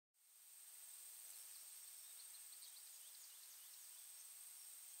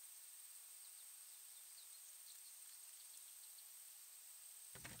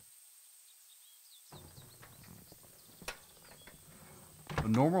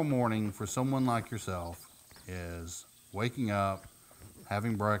normal morning for someone like yourself is waking up,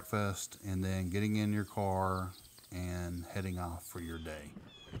 having breakfast, and then getting in your car and heading off for your day.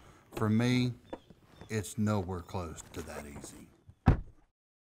 For me, it's nowhere close to that easy.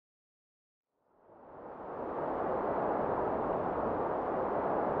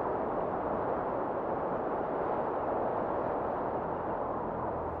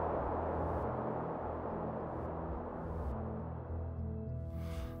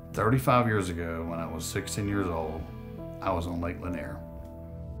 35 years ago, when I was 16 years old, I was on Lake Lanier.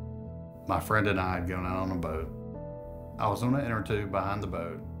 My friend and I had gone out on a boat. I was on an inner tube behind the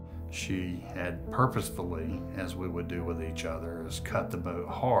boat. She had purposefully, as we would do with each other, is cut the boat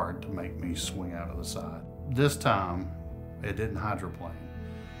hard to make me swing out of the side. This time, it didn't hydroplane.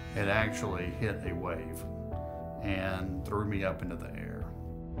 It actually hit a wave and threw me up into the air.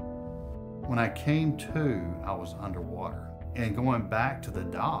 When I came to, I was underwater. And going back to the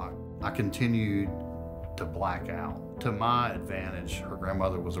dock, I continued to black out. To my advantage, her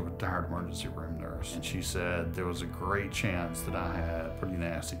grandmother was a retired emergency room nurse, and she said there was a great chance that I had a pretty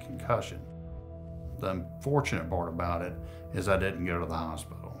nasty concussion. The unfortunate part about it is I didn't go to the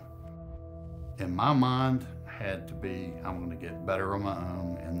hospital. And my mind had to be, I'm going to get better on my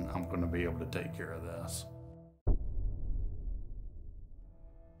own, and I'm going to be able to take care of this.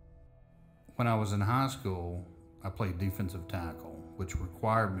 When I was in high school, I played defensive tackle, which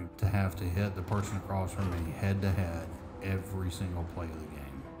required me to have to hit the person across from me head to head every single play of the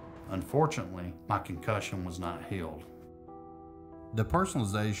game. Unfortunately, my concussion was not healed.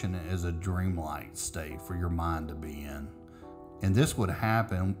 Depersonalization is a dreamlike state for your mind to be in. And this would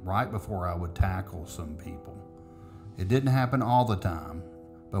happen right before I would tackle some people. It didn't happen all the time,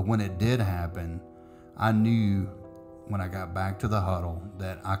 but when it did happen, I knew when I got back to the huddle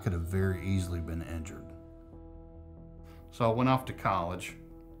that I could have very easily been injured. So I went off to college,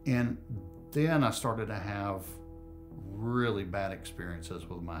 and then I started to have really bad experiences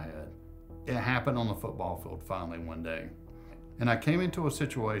with my head. It happened on the football field finally one day. And I came into a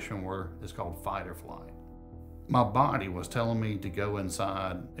situation where it's called fight or flight. My body was telling me to go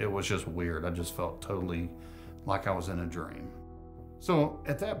inside. It was just weird. I just felt totally like I was in a dream. So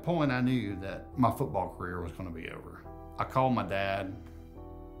at that point, I knew that my football career was going to be over. I called my dad,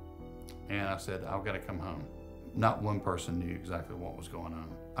 and I said, I've got to come home. Not one person knew exactly what was going on.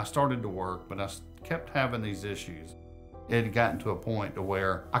 I started to work, but I kept having these issues. It had gotten to a point to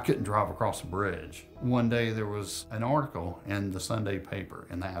where I couldn't drive across the bridge. One day there was an article in the Sunday paper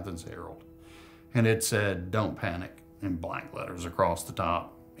in the Athens Herald, and it said, "Don't panic," in black letters across the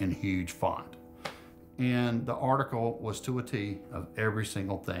top in huge font. And the article was to a T of every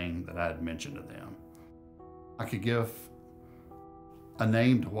single thing that I had mentioned to them. I could give a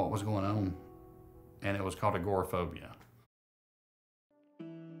name to what was going on, and it was called agoraphobia.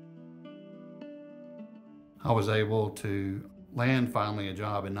 I was able to land finally a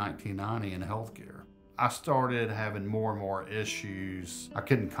job in 1990 in healthcare. I started having more and more issues. I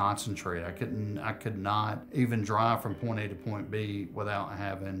couldn't concentrate. I could not even drive from point A to point B without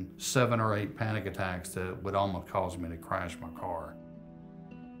having 7 or 8 panic attacks that would almost cause me to crash my car.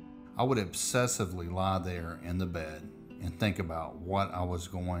 I would obsessively lie there in the bed and think about what I was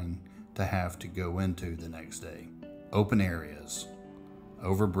going to have to go into the next day. Open areas,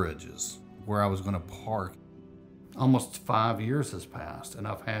 over bridges, where I was going to park. Almost 5 years has passed, and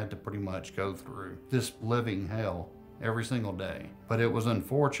I've had to pretty much go through this living hell every single day. But it was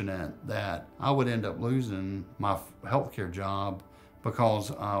unfortunate that I would end up losing my healthcare job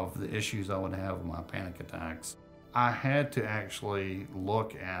because of the issues I would have with my panic attacks. I had to actually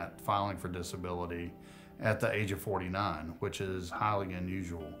look at filing for disability at the age of 49, which is highly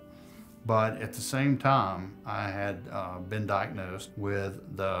unusual. But at the same time, I had been diagnosed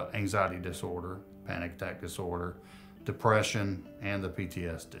with the anxiety disorder, panic attack disorder, depression, and the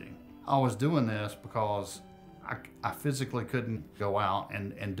PTSD. I was doing this because I physically couldn't go out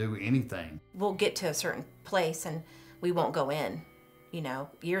and do anything. We'll get to a certain place and we won't go in. You know,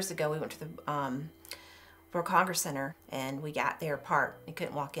 years ago we went to the World Congress Center and we got there parked. We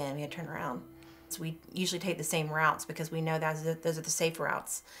couldn't walk in, we had to turn around. So we usually take the same routes because we know those are the safe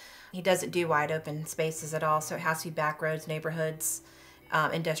routes. He doesn't do wide open spaces at all, so it has to be back roads, neighborhoods,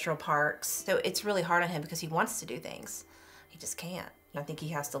 industrial parks. So it's really hard on him because he wants to do things. He just can't. I think he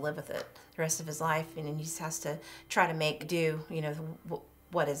has to live with it the rest of his life, and he just has to try to make do, you know,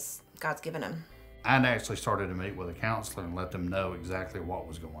 what God's given him. I'd actually started to meet with a counselor and let them know exactly what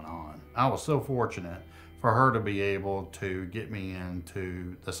was going on. I was so fortunate for her to be able to get me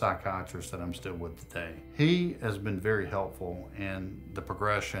into the psychiatrist that I'm still with today. He has been very helpful in the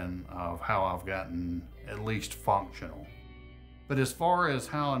progression of how I've gotten at least functional. But as far as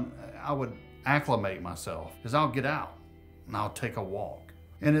how I would acclimate myself is I'll get out and I'll take a walk.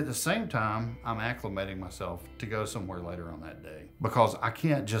 And at the same time, I'm acclimating myself to go somewhere later on that day, because I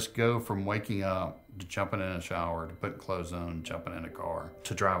can't just go from waking up to jumping in a shower, to putting clothes on, jumping in a car,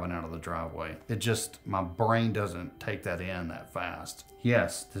 to driving out of the driveway. It just, my brain doesn't take that in that fast.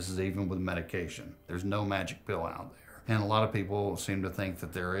 Yes, this is even with medication. There's no magic pill out there. And a lot of people seem to think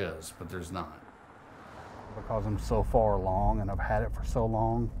that there is, but there's not. Because I'm so far along and I've had it for so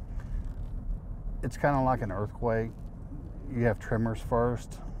long, it's kind of like an earthquake. You have tremors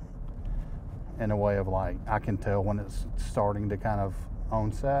first, in a way of like, I can tell when it's starting to kind of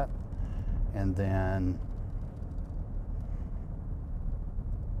onset, and then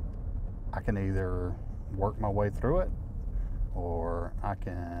I can either work my way through it, or I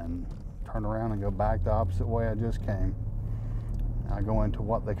can turn around and go back the opposite way I just came. I go into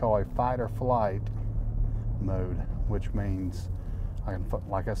what they call a fight or flight mode, which means I can,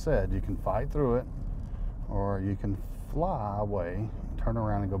 like I said, you can fight through it, or you can fly away, turn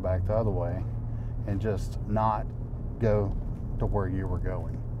around and go back the other way, and just not go to where you were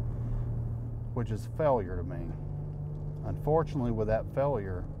going, which is failure to me. Unfortunately, with that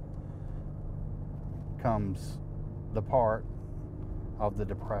failure comes the part of the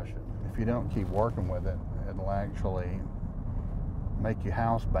depression. If you don't keep working with it, it'll actually make you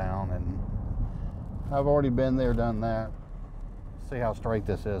housebound. And I've already been there, done that. See how straight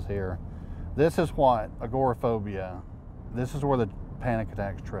this is here. This is what agoraphobia, this is where the panic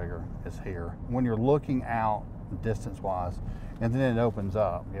attacks trigger, is here. When you're looking out distance-wise, and then it opens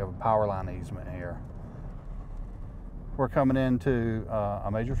up. You have a power line easement here. We're coming into a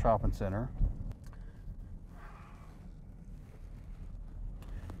major shopping center.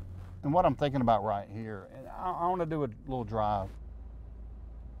 And what I'm thinking about right here, and I want to do a little drive.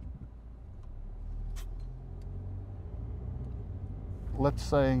 Let's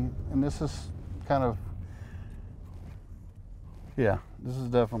say, and this is kind of, yeah, this is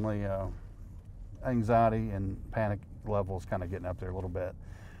definitely anxiety and panic levels kind of getting up there a little bit.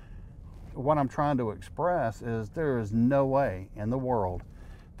 What I'm trying to express is there is no way in the world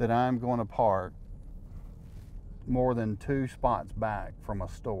that I'm going to park more than 2 spots back from a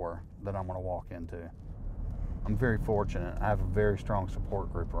store that I'm going to walk into. I'm very fortunate. I have a very strong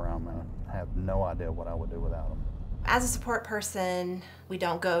support group around me. I have no idea what I would do without them. As a support person, we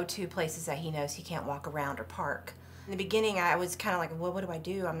don't go to places that he knows he can't walk around or park. In the beginning, I was kind of like, well, what do I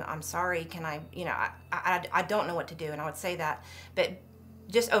do? I'm sorry, can I, you know, I don't know what to do, and I would say that. But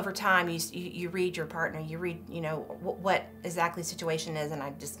just over time, you read your partner, you read, you know, what exactly the situation is, and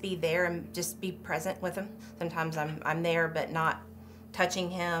I just be there and just be present with him. Sometimes I'm there, but not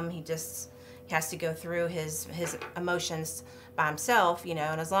touching him. He has to go through his emotions by himself, you know,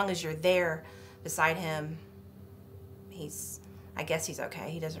 and as long as you're there beside him, I guess he's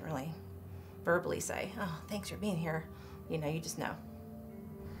okay. He doesn't really verbally say, oh, thanks for being here. You know, you just know.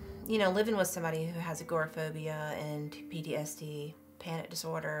 You know, living with somebody who has agoraphobia and PTSD, panic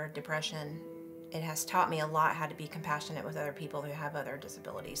disorder, depression, it has taught me a lot how to be compassionate with other people who have other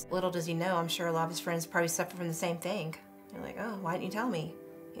disabilities. Little does he know, I'm sure a lot of his friends probably suffer from the same thing. They're like, oh, why didn't you tell me?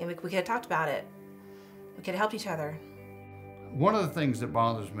 And we could have talked about it. We could have helped each other. One of the things that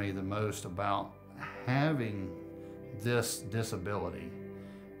bothers me the most about having this disability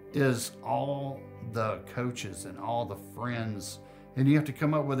is all the coaches and all the friends, and you have to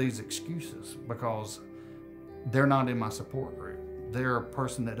come up with these excuses because they're not in my support group. They're a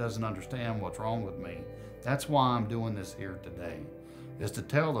person that doesn't understand what's wrong with me. That's why I'm doing this here today, is to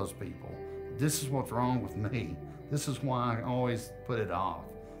tell those people, this is what's wrong with me. This is why I always put it off.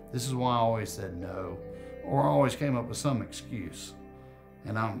 This is why I always said no, or I always came up with some excuse.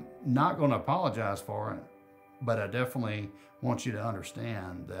 And I'm not going to apologize for it, but I definitely want you to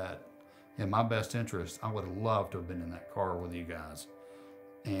understand that in my best interest, I would have loved to have been in that car with you guys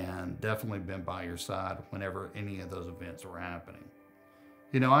and definitely been by your side whenever any of those events were happening.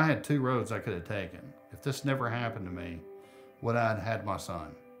 You know, I had 2 roads I could have taken. If this never happened to me, would I have had my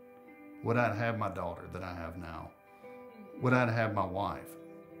son? Would I have had my daughter that I have now? Would I have had my wife?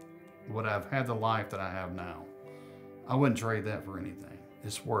 Would I have had the life that I have now? I wouldn't trade that for anything.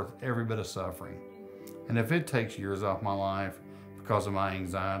 It's worth every bit of suffering. And if it takes years off my life because of my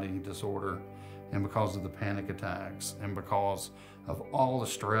anxiety disorder and because of the panic attacks and because of all the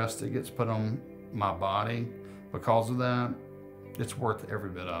stress that gets put on my body because of that, it's worth every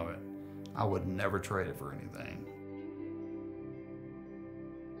bit of it. I would never trade it for anything.